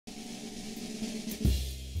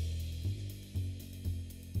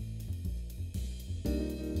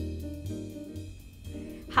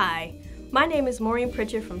Hi, my name is Maureen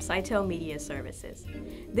Pritchard from SiTEL Media Services.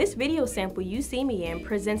 This video sample you see me in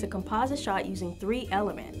presents a composite shot using 3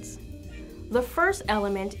 elements. The first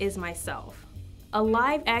element is myself, a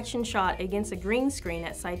live action shot against a green screen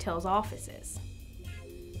at SiTEL's offices.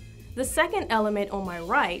 The second element on my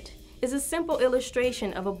right is a simple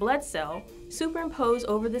illustration of a blood cell superimposed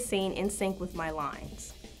over the scene in sync with my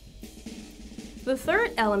lines. The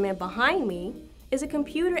third element behind me is a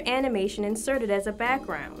computer animation inserted as a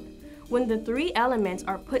background. When the 3 elements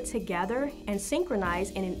are put together and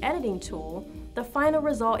synchronized in an editing tool, the final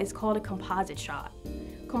result is called a composite shot.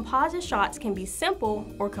 Composite shots can be simple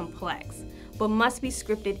or complex, but must be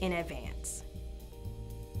scripted in advance.